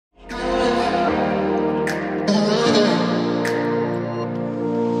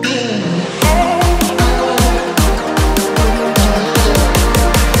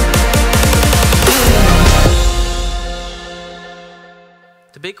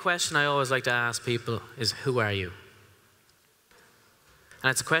question I always like to ask people is, who are you?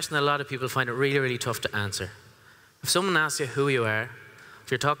 And it's a question that a lot of people find it really, really tough to answer. If someone asks you who you are, if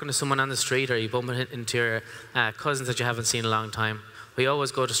you're talking to someone on the street or you bump into your cousins that you haven't seen in a long time, we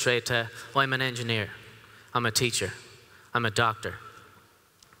always go straight to, well, I'm an engineer, I'm a teacher, I'm a doctor.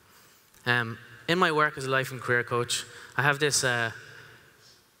 In my work as a life and career coach, I have this, I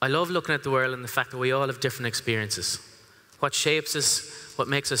love looking at the world and the fact that we all have different experiences. What shapes us, what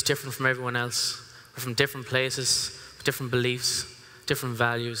makes us different from everyone else. We're from different places, different beliefs, different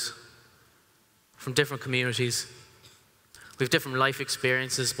values, from different communities. We have different life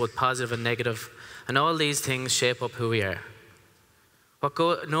experiences, both positive and negative, and all these things shape up who we are.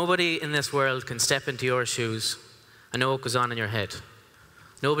 Nobody in this world can step into your shoes and know what goes on in your head.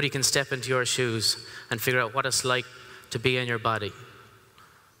 Nobody can step into your shoes and figure out what it's like to be in your body.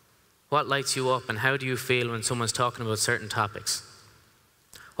 What lights you up and how do you feel when someone's talking about certain topics?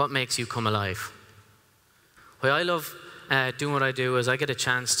 What makes you come alive? Why I love doing what I do is I get a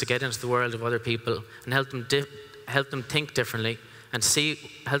chance to get into the world of other people and help them think differently and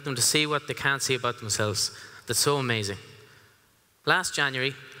help them to see what they can't see about themselves. That's so amazing. Last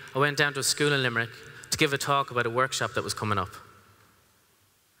January, I went down to a school in Limerick to give a talk about a workshop that was coming up.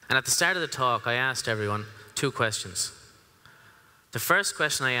 And at the start of the talk, I asked everyone 2 questions. The first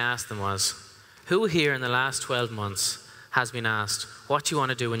question I asked them was, who here in the last 12 months has been asked what you want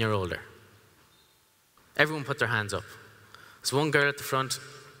to do when you're older? Everyone put their hands up. There's one girl at the front,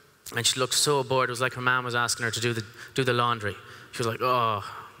 and she looked so bored. It was like her mom was asking her to do the laundry. She was like, oh.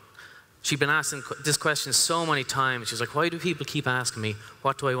 She'd been asking this question so many times. She was like, why do people keep asking me,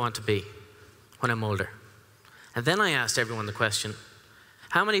 what do I want to be when I'm older? And then I asked everyone the question,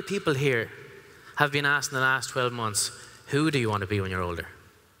 how many people here have been asked in the last 12 months, who do you want to be when you're older?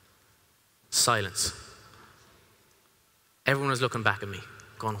 Silence. Everyone was looking back at me,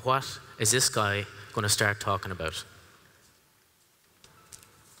 going, what is this guy going to start talking about?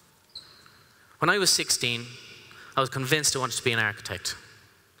 When I was 16, I was convinced I wanted to be an architect.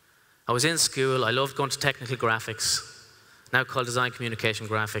 I was in school, I loved going to technical graphics, now called design communication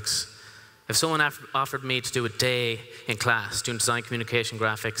graphics. If someone offered me to do a day in class doing design communication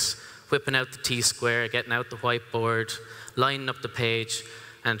graphics, whipping out the T-square, getting out the whiteboard, lining up the page,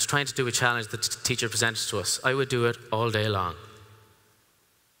 and trying to do a challenge that the teacher presented to us, I would do it all day long.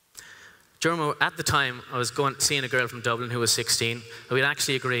 At the time, I was seeing a girl from Dublin who was 16, and we'd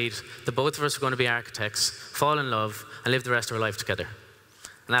actually agreed that both of us were going to be architects, fall in love, and live the rest of our life together.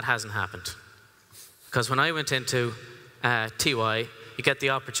 And that hasn't happened. Because when I went into TY, you get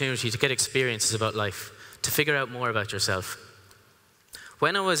the opportunity to get experiences about life, to figure out more about yourself.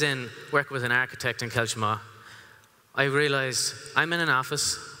 When I was working with an architect in Kelchamaw, I realized I'm in an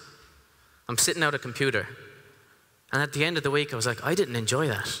office, I'm sitting at a computer, and at the end of the week I was like, I didn't enjoy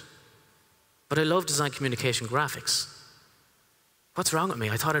that. But I love design communication graphics. What's wrong with me?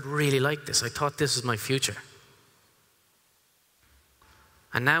 I thought I'd really like this. I thought this was my future.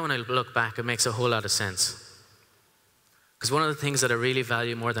 And now when I look back, it makes a whole lot of sense. Because one of the things that I really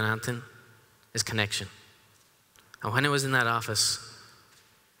value more than anything is connection. And when I was in that office,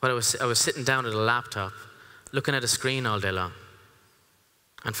 I was sitting down at a laptop, looking at a screen all day long.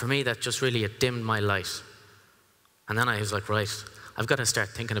 And for me, that just really, it dimmed my light. And then I was like, right, I've got to start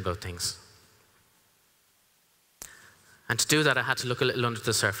thinking about things. And to do that, I had to look a little under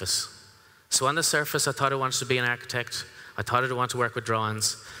the surface. So on the surface, I thought I wanted to be an architect. I thought I'd want to work with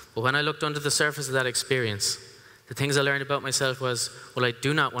drawings. But when I looked under the surface of that experience, the things I learned about myself was, well, I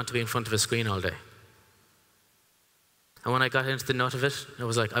do not want to be in front of a screen all day. And when I got into the nut of it, it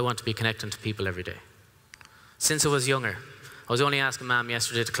was like, I want to be connecting to people every day. Since I was younger, I was only asking Mom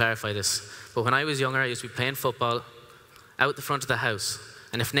yesterday to clarify this, but when I was younger, I used to be playing football out the front of the house.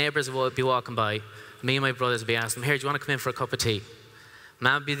 And if neighbours would be walking by, me and my brothers would be asking them, here, do you want to come in for a cup of tea?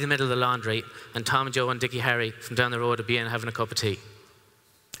 Mom would be in the middle of the laundry, and Tom, Joe, and Dickie Harry from down the road would be in having a cup of tea.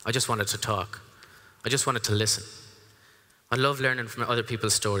 I just wanted to talk. I just wanted to listen. I love learning from other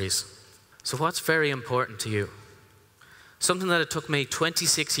people's stories. So what's very important to you? Something that it took me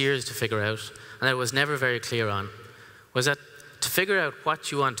 26 years to figure out, and that I was never very clear on, was that to figure out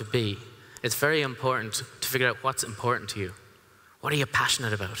what you want to be, it's very important to figure out what's important to you. What are you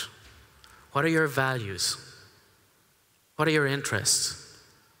passionate about? What are your values? What are your interests?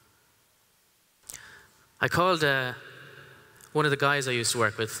 I called one of the guys I used to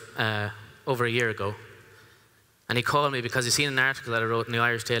work with over a year ago, and he called me because he'd seen an article that I wrote in the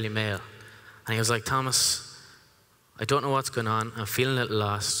Irish Daily Mail, and he was like, Thomas, I don't know what's going on, I'm feeling a little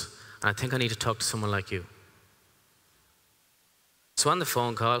lost, and I think I need to talk to someone like you. So on the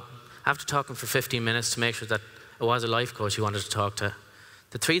phone call, after talking for 15 minutes to make sure that it was a life coach he wanted to talk to,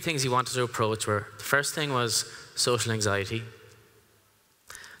 The 3 things he wanted to approach were, the first thing was social anxiety.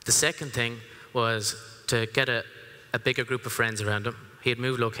 The second thing was to get a bigger group of friends around him. He had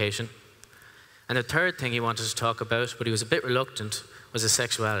moved location. And the third thing he wanted to talk about, but he was a bit reluctant, was his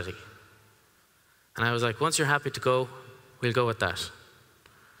sexuality. And I was like, once you're happy to go, we'll go with that.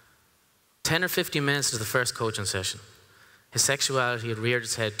 10 or 15 minutes into the first coaching session, his sexuality had reared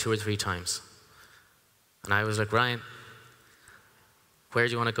its head 2 or 3 times. And I was like, Ryan, where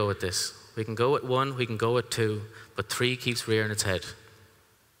do you want to go with this? We can go with 1, we can go with 2, but 3 keeps rearing its head.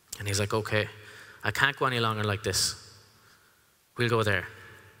 And he's like, okay, I can't go any longer like this. We'll go there.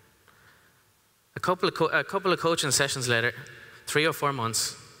 A couple of coaching sessions later, 3 or 4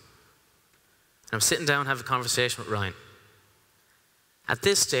 months, and I'm sitting down having a conversation with Ryan. At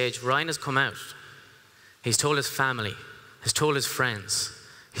this stage, Ryan has come out. He's told his family, he's told his friends,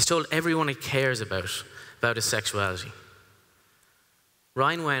 he's told everyone he cares about his sexuality.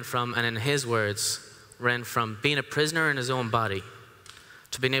 Ryan went from, and in his words, ran from being a prisoner in his own body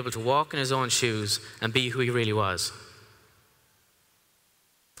to being able to walk in his own shoes and be who he really was.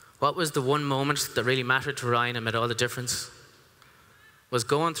 What was the one moment that really mattered to Ryan and made all the difference? Was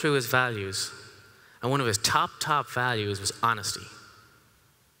going through his values, and one of his top values was honesty.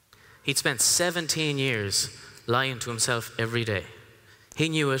 He'd spent 17 years lying to himself every day. He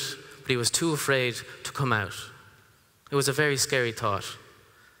knew it, but he was too afraid to come out. It was a very scary thought.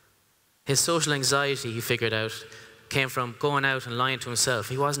 His social anxiety, he figured out, came from going out and lying to himself.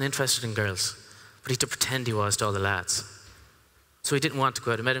 He wasn't interested in girls, but he had to pretend he was to all the lads. So he didn't want to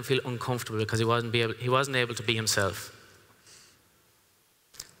go out. It made him feel uncomfortable because he wasn't able to be himself.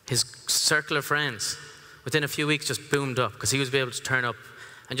 His circle of friends, within a few weeks, just boomed up because he was able to turn up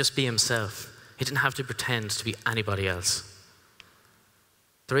and just be himself. He didn't have to pretend to be anybody else.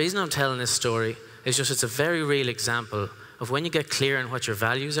 The reason I'm telling this story is just it's a very real example of when you get clear on what your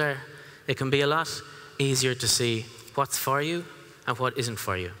values are, it can be a lot easier to see what's for you and what isn't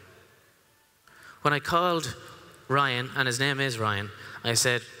for you. When I called Ryan, and his name is Ryan, I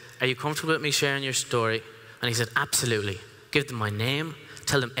said, are you comfortable with me sharing your story? And he said, absolutely. Give them my name,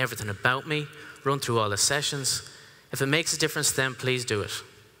 tell them everything about me, run through all the sessions. If it makes a difference to them, please do it.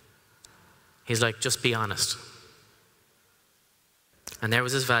 He's like, just be honest. And there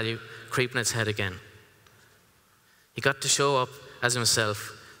was his value creeping its head again. He got to show up as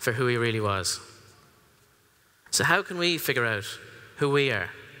himself for who he really was. So how can we figure out who we are?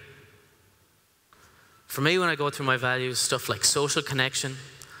 For me, when I go through my values, stuff like social connection,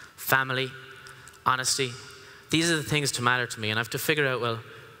 family, honesty, these are the things to matter to me. And I have to figure out, well,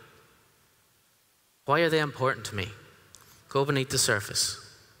 why are they important to me? Go beneath the surface.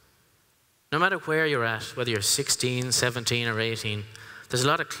 No matter where you're at, whether you're 16, 17, or 18, there's a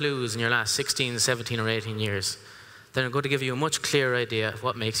lot of clues in your last 16, 17, or 18 years that are going to give you a much clearer idea of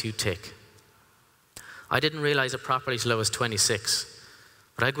what makes you tick. I didn't realize it properly till I was 26.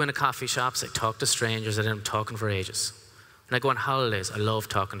 But I go into coffee shops, I talk to strangers, and I'm talking for ages. When I go on holidays, I love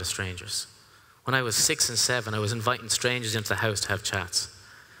talking to strangers. When I was 6 and 7, I was inviting strangers into the house to have chats.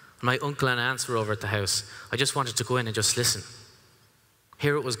 When my uncle and aunts were over at the house, I just wanted to go in and just listen,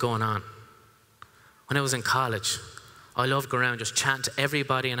 hear what was going on. When I was in college, I loved going around just chatting to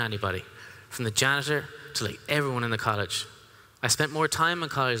everybody and anybody, from the janitor to like everyone in the college. I spent more time in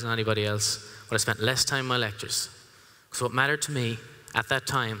college than anybody else, but I spent less time in my lectures. So what mattered to me at that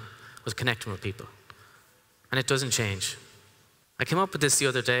time was connecting with people. And it doesn't change. I came up with this the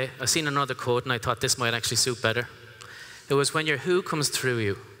other day. I seen another quote and I thought this might actually suit better. It was when your who comes through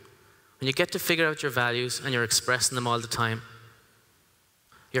you, when you get to figure out your values and you're expressing them all the time,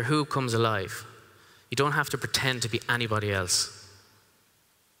 your who comes alive. You don't have to pretend to be anybody else.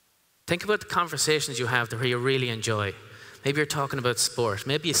 Think about the conversations you have where you really enjoy. Maybe you're talking about sport,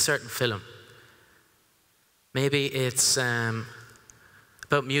 maybe a certain film. Maybe it's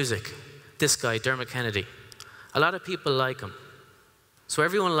about music. This guy, Dermot Kennedy. A lot of people like him. So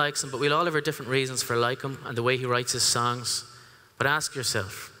everyone likes him, but we'll all have our different reasons for liking him and the way he writes his songs. But ask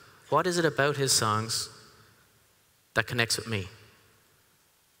yourself, what is it about his songs that connects with me?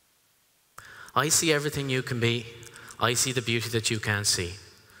 I see everything you can be. I see the beauty that you can't see.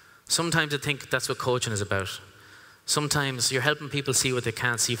 Sometimes I think that's what coaching is about. Sometimes you're helping people see what they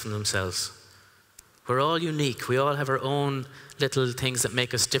can't see from themselves. We're all unique. We all have our own little things that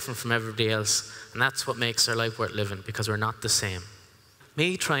make us different from everybody else. And that's what makes our life worth living, because we're not the same.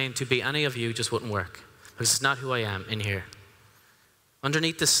 Me trying to be any of you just wouldn't work, because it's not who I am in here.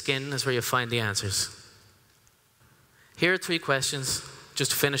 Underneath the skin is where you find the answers. Here are 3 questions,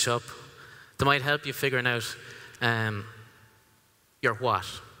 just to finish up, that might help you figuring out your what.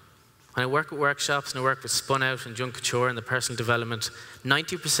 When I work with workshops and I work with Spun Out and Junk Couture and the personal development,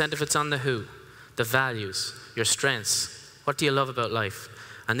 90% of it's on the who, the values, your strengths. What do you love about life?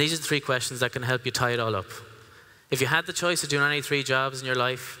 And these are the 3 questions that can help you tie it all up. If you had the choice of doing any 3 jobs in your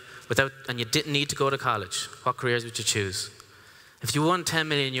life and you didn't need to go to college, what careers would you choose? If you won 10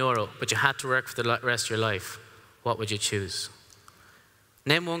 million euro, but you had to work for the rest of your life, what would you choose?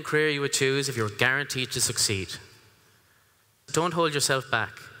 Name 1 career you would choose if you were guaranteed to succeed. Don't hold yourself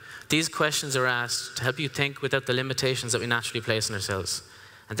back. These questions are asked to help you think without the limitations that we naturally place on ourselves.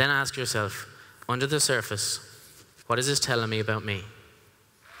 And then ask yourself, under the surface, what is this telling me about me?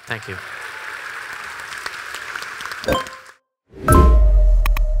 Thank you.